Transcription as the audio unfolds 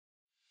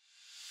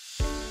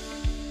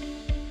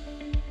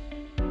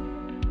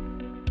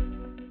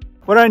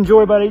What I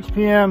enjoy about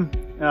HPM,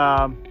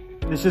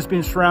 it's just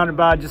being surrounded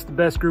by just the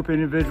best group of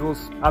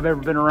individuals I've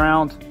ever been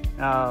around,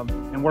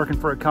 and working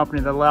for a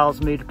company that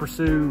allows me to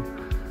pursue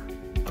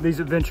these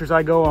adventures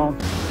I go on.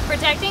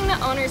 Protecting the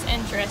owner's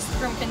interest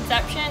from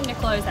conception to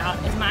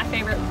closeout is my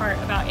favorite part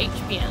about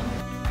HPM.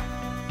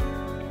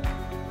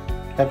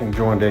 Having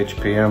joined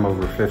HPM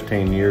over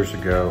 15 years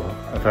ago,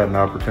 I've had an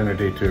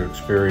opportunity to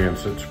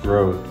experience its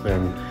growth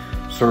and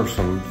serve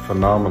some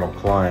phenomenal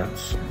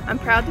clients. I'm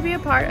proud to be a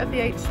part of the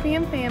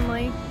HPM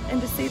family and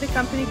to see the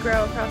company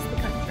grow across the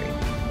country.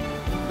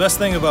 The best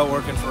thing about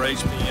working for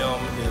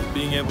HPM is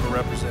being able to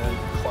represent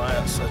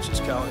clients such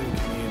as Calhoun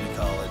Community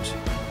College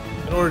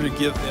in order to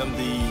give them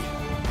the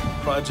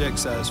project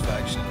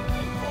satisfaction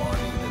and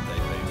quality that they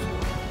pay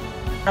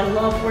for. I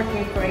love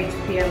working for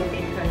HPM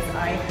because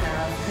I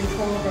have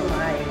control over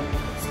my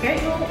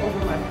schedule,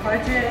 over my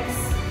projects,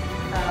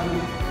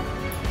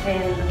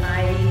 and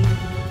I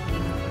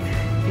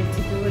get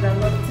to do what I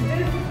love to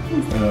do.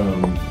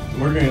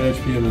 Working at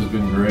HPM has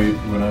been great.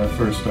 When I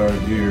first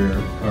started here,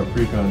 our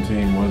pre-con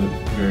team wasn't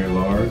very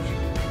large,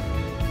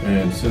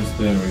 and since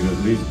then we've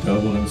at least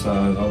doubled in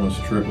size,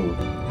 almost tripled.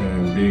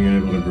 And being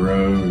able to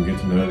grow and get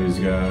to know these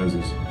guys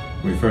as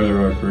we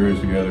further our careers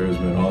together has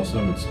been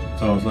awesome. It's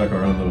almost like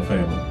our own little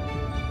family.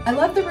 I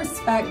love the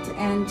respect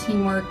and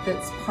teamwork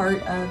that's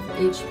part of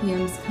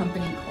HPM's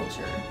company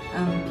culture.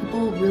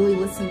 People really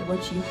listen to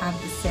what you have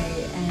to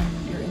say,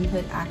 and your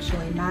input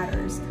actually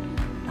matters.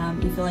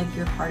 You feel like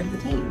you're part of the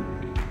team.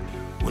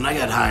 When I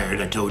got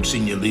hired, I told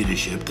senior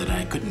leadership that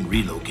I couldn't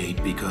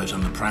relocate because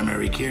I'm the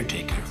primary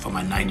caretaker for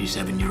my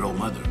 97-year-old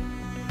mother.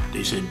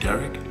 They said,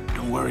 "Derek,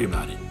 don't worry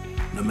about it.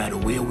 No matter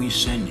where we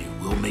send you,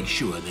 we'll make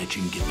sure that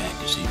you can get back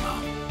to see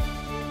Mom."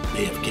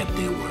 They have kept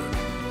their word.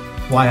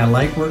 Why I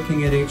like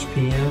working at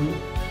HPM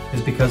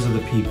is because of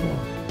the people.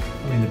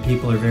 I mean, the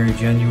people are very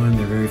genuine,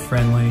 they're very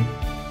friendly,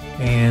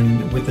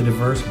 and with the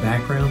diverse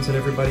backgrounds that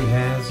everybody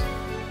has,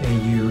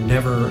 you're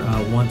never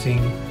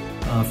wanting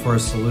for a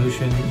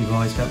solution. You've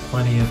always got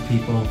plenty of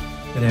people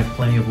that have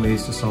plenty of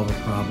ways to solve a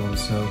problem,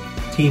 so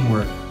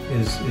teamwork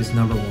is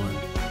number one.